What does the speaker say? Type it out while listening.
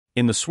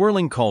In the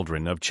swirling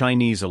cauldron of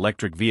Chinese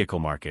electric vehicle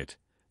market,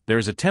 there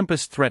is a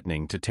tempest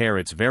threatening to tear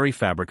its very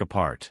fabric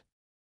apart.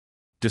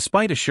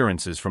 Despite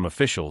assurances from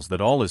officials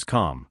that all is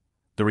calm,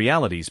 the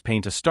realities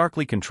paint a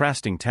starkly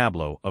contrasting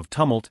tableau of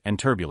tumult and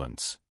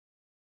turbulence.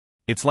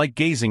 It's like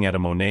gazing at a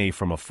Monet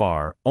from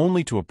afar,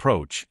 only to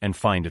approach and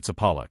find it's a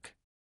Pollock.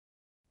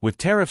 With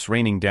tariffs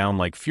raining down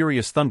like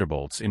furious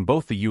thunderbolts in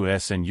both the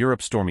US and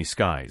Europe's stormy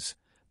skies,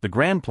 the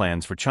grand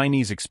plans for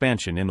Chinese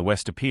expansion in the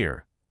West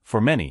appear, for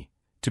many,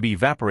 to be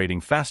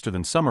evaporating faster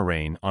than summer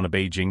rain on a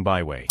Beijing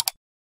byway.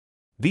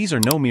 These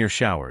are no mere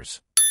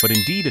showers, but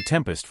indeed a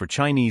tempest for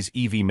Chinese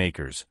EV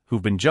makers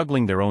who've been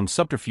juggling their own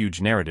subterfuge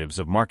narratives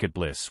of market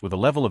bliss with a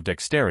level of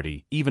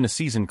dexterity even a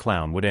seasoned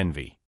clown would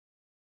envy.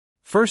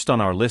 First on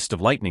our list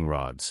of lightning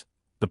rods,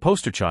 the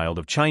poster child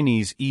of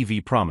Chinese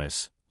EV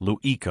promise,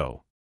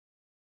 Lueco.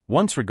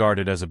 Once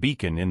regarded as a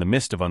beacon in the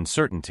mist of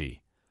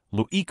uncertainty,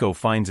 Lueco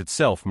finds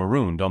itself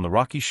marooned on the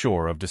rocky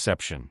shore of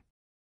deception.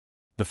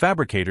 The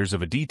fabricators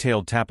of a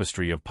detailed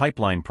tapestry of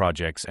pipeline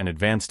projects and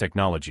advanced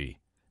technology,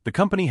 the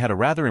company had a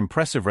rather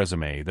impressive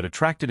resume that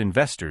attracted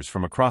investors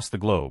from across the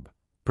globe,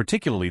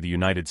 particularly the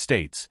United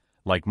States,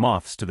 like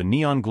moths to the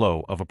neon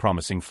glow of a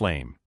promising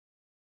flame.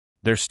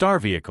 Their star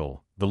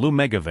vehicle, the Lu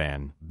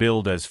Megavan,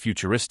 billed as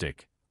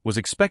futuristic, was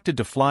expected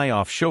to fly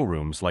off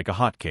showrooms like a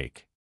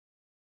hotcake.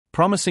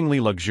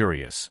 Promisingly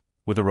luxurious,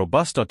 with a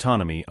robust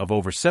autonomy of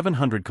over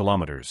 700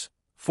 kilometers,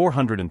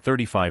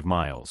 435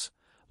 miles,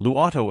 Lu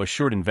Auto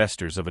assured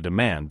investors of a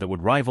demand that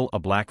would rival a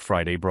Black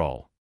Friday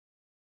brawl.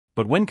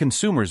 But when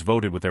consumers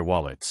voted with their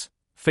wallets,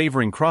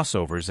 favoring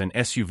crossovers and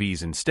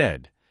SUVs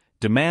instead,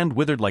 demand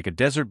withered like a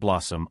desert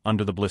blossom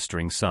under the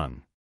blistering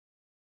sun.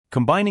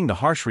 Combining the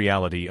harsh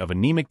reality of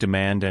anemic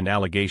demand and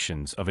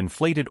allegations of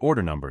inflated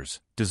order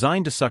numbers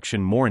designed to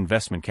suction more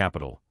investment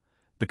capital,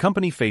 the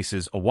company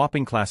faces a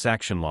whopping class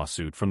action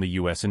lawsuit from the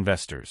US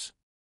investors.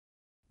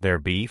 Their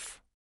beef?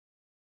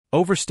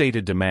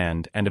 Overstated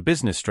demand and a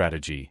business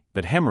strategy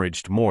that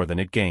hemorrhaged more than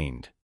it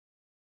gained.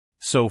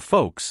 So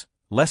folks,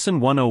 Lesson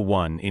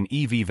 101 in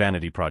EV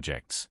vanity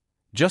projects: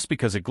 just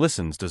because it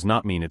glistens does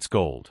not mean it's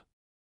gold.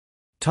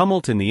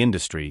 Tumult in the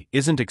industry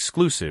isn't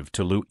exclusive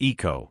to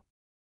Lueco.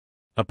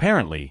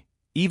 Apparently,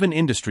 even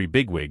industry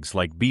bigwigs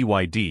like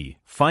BYD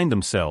find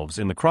themselves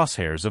in the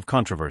crosshairs of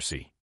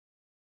controversy.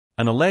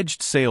 An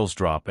alleged sales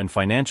drop and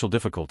financial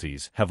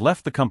difficulties have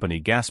left the company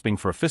gasping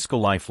for a fiscal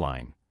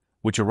lifeline,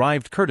 which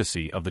arrived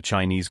courtesy of the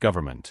Chinese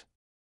government.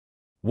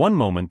 One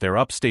moment they're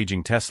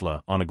upstaging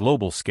Tesla on a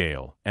global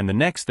scale, and the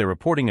next they're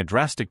reporting a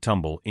drastic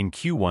tumble in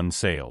Q1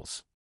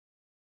 sales.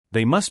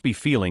 They must be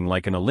feeling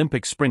like an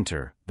Olympic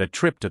sprinter that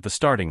tripped at the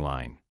starting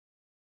line.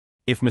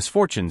 If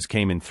misfortunes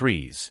came in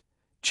threes,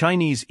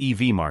 Chinese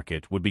EV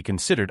market would be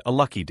considered a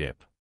lucky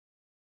dip.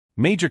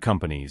 Major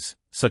companies,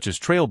 such as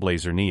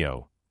Trailblazer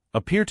Neo,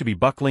 appear to be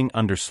buckling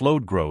under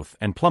slowed growth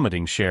and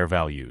plummeting share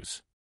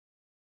values.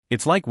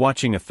 It's like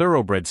watching a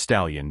thoroughbred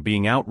stallion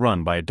being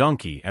outrun by a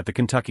donkey at the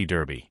Kentucky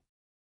Derby.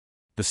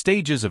 The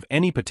stages of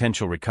any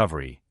potential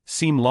recovery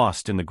seem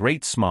lost in the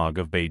great smog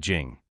of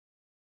Beijing.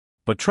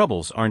 But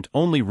troubles aren't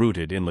only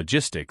rooted in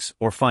logistics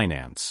or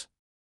finance.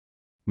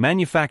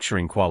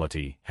 Manufacturing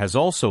quality has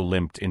also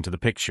limped into the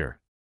picture.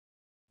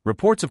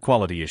 Reports of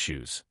quality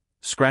issues,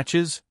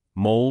 scratches,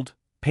 mold,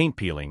 paint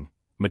peeling,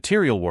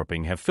 material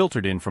warping have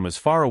filtered in from as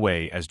far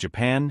away as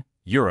Japan,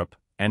 Europe,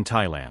 and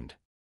Thailand.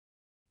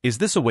 Is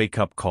this a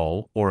wake-up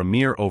call or a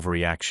mere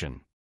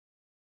overreaction?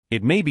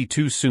 It may be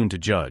too soon to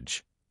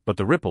judge, but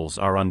the ripples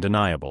are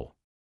undeniable.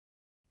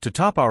 To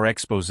top our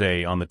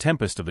exposé on the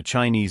tempest of the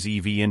Chinese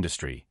EV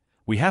industry,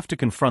 we have to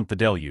confront the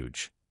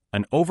deluge,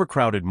 an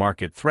overcrowded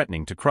market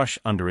threatening to crush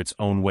under its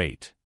own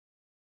weight.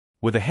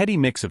 With a heady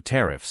mix of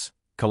tariffs,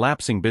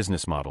 collapsing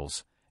business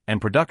models,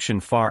 and production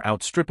far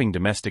outstripping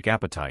domestic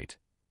appetite,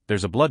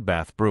 there's a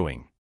bloodbath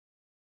brewing.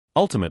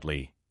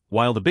 Ultimately,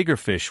 while the bigger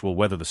fish will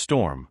weather the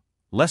storm,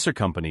 lesser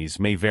companies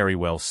may very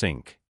well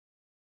sink.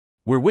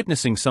 We're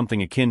witnessing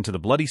something akin to the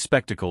bloody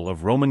spectacle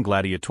of Roman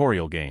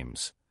gladiatorial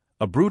games,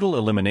 a brutal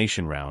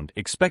elimination round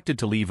expected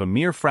to leave a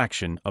mere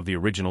fraction of the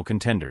original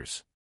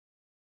contenders.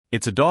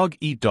 It's a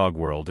dog-eat-dog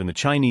world in the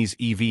Chinese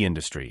EV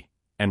industry,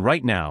 and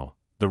right now,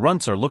 the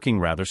runts are looking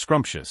rather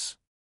scrumptious.